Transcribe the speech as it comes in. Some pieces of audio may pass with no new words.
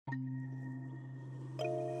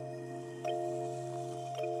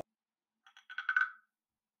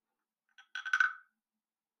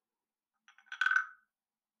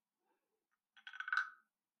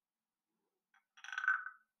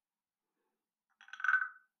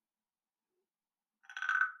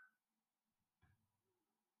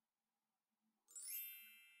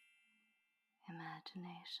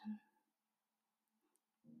imagination,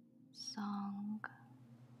 song,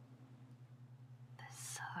 the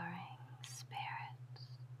soaring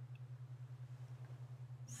spirits.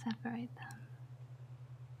 Separate them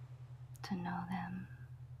to know them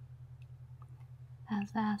as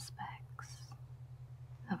aspects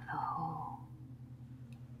of the whole.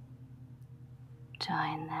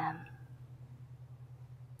 Join them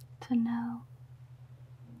to know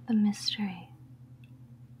the mystery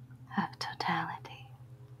of totality.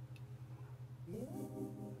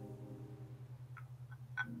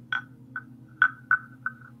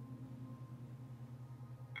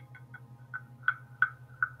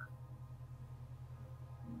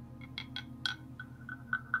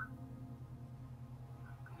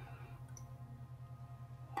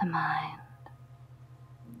 The mind,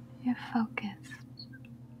 if focused,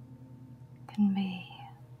 can be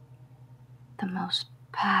the most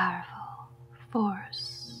powerful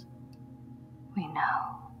force we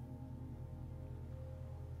know.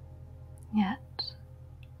 Yet,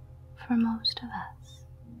 for most of us,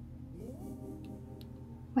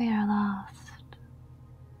 we are lost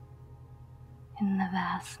in the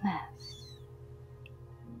vastness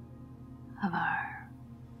of our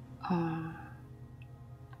own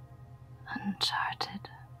uncharted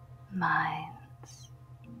minds.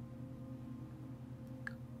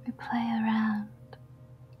 We play around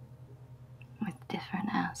with different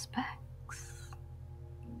aspects,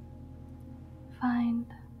 find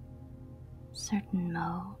certain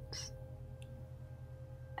modes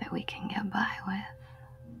that we can get by with,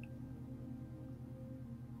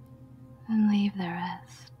 and leave the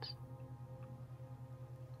rest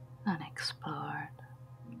unexplored.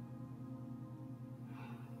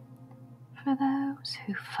 For those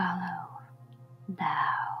who follow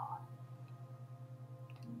Tao,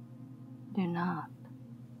 do not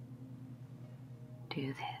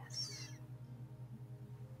do this.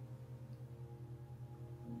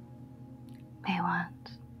 They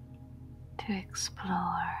want to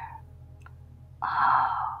explore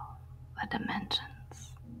all the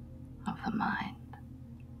dimensions of the mind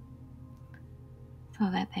so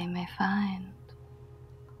that they may find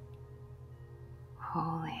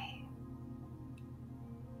wholly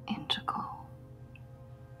integral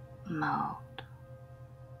mode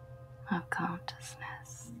of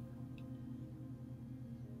consciousness.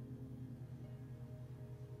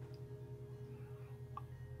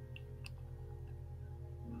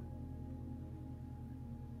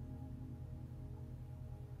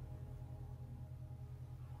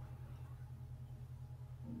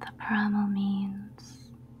 The primal means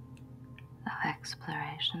of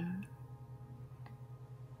exploration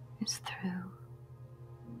is through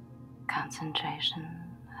concentration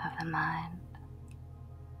of the mind.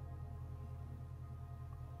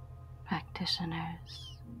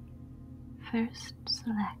 Practitioners first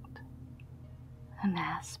select an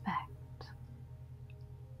aspect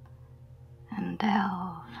and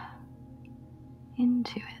delve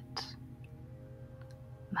into it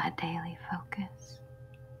by daily focus.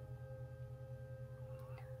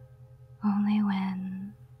 Only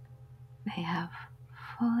when they have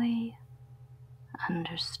fully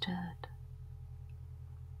understood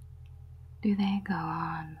do they go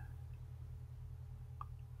on.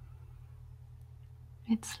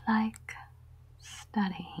 It's like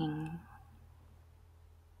studying.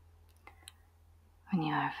 When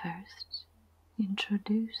you are first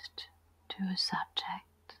introduced to a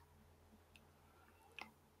subject,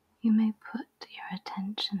 you may put your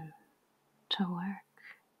attention to work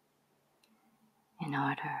in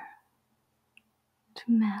order to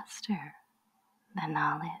master the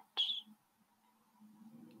knowledge.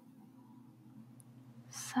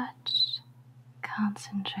 Such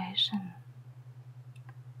concentration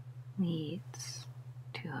leads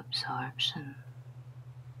to absorption,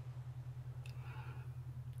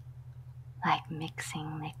 like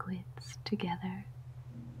mixing liquids together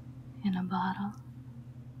in a bottle.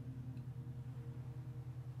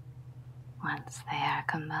 Once they are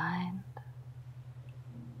combined,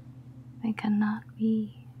 they cannot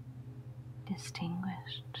be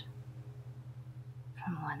distinguished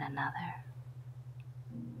from one another.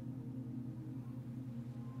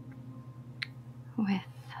 With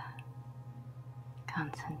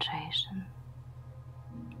concentration,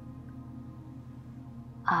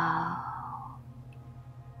 all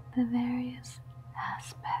the various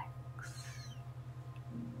aspects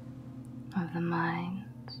of the mind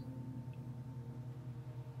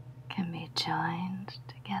can be joined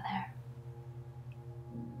together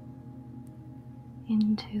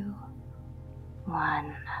into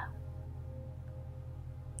one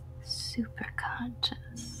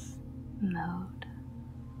superconscious mode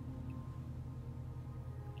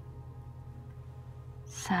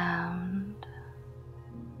Sound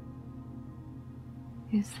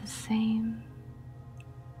is the same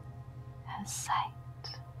as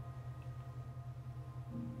sight.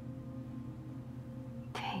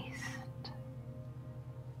 Taste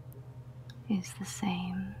is the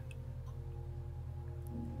same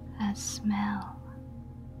as smell.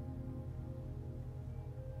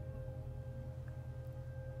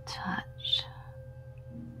 Touch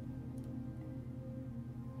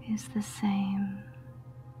is the same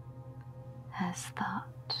as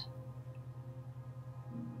thought,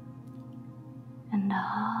 and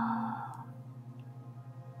all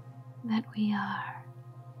that we are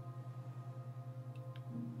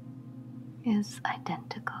is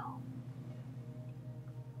identical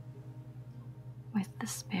with the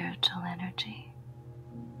spiritual energy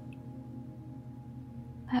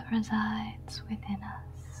that resides within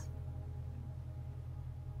us.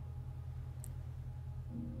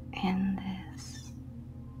 In this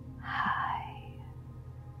high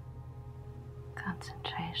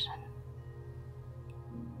concentration,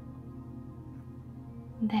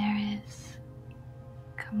 there is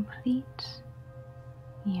complete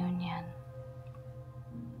union,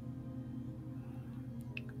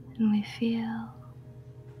 and we feel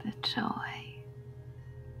the joy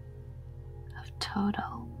of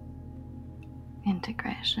total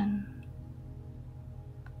integration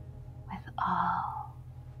with all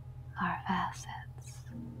our facets.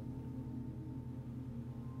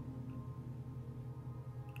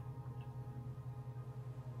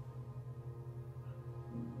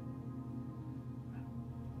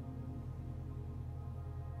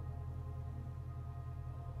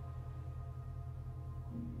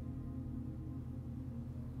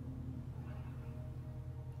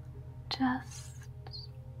 Just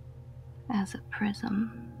as a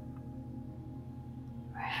prism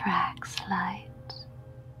refracts light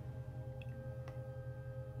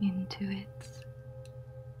into its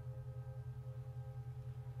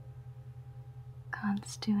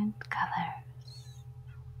constituent colors,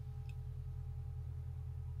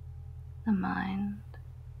 the mind,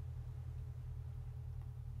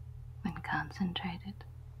 when concentrated,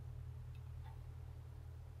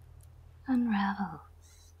 unravels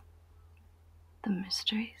the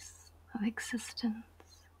mysteries of existence,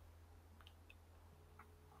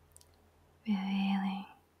 revealing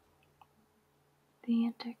the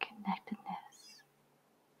interconnectedness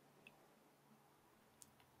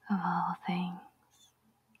of all things,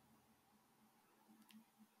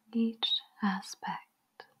 each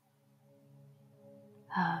aspect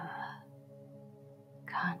of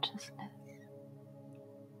consciousness,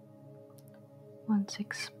 once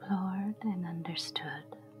explored and understood,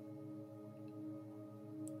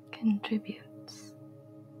 contributes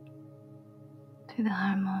to the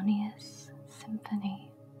harmonious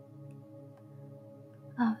symphony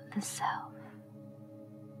of the self.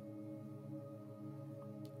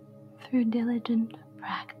 Through diligent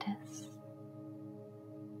practice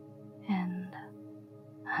and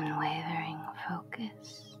unwavering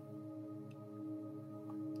focus,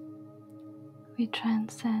 we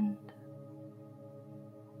transcend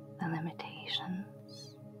the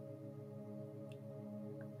limitations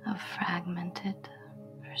of fragmented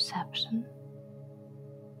perception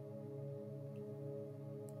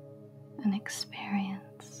and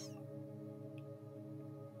experience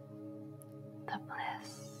the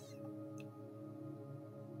bliss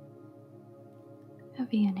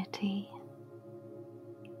of unity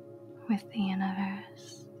with the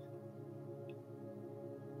universe.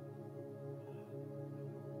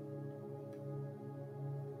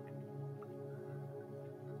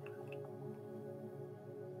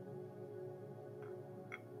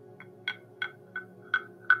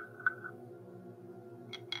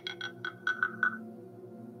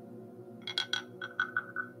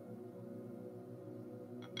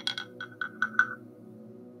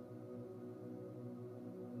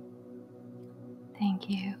 Thank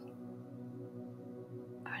you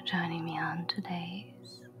for joining me on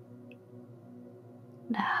today's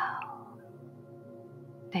Tao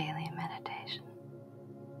Daily Meditation.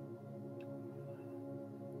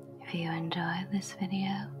 If you enjoyed this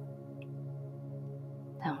video,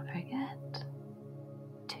 don't forget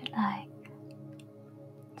to like,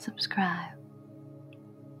 subscribe,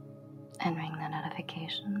 and ring the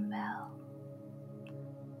notification bell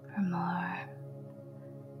for more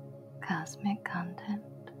cosmic content.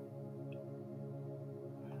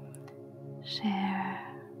 Share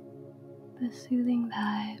the soothing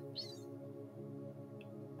vibes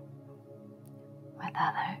with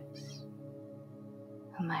others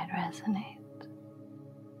who might resonate,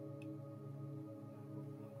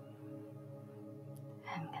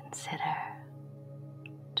 and consider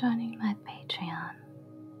joining my Patreon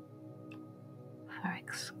for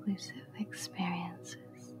exclusive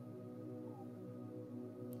experiences.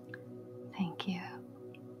 Thank you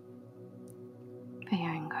for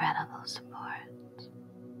your incredible support.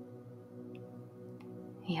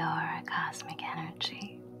 Your cosmic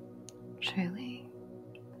energy truly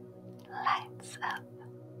lights up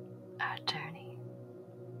our journey.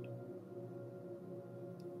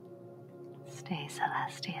 Stay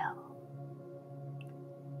celestial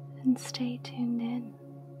and stay tuned in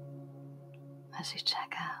as you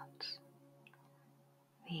check out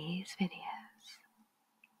these videos.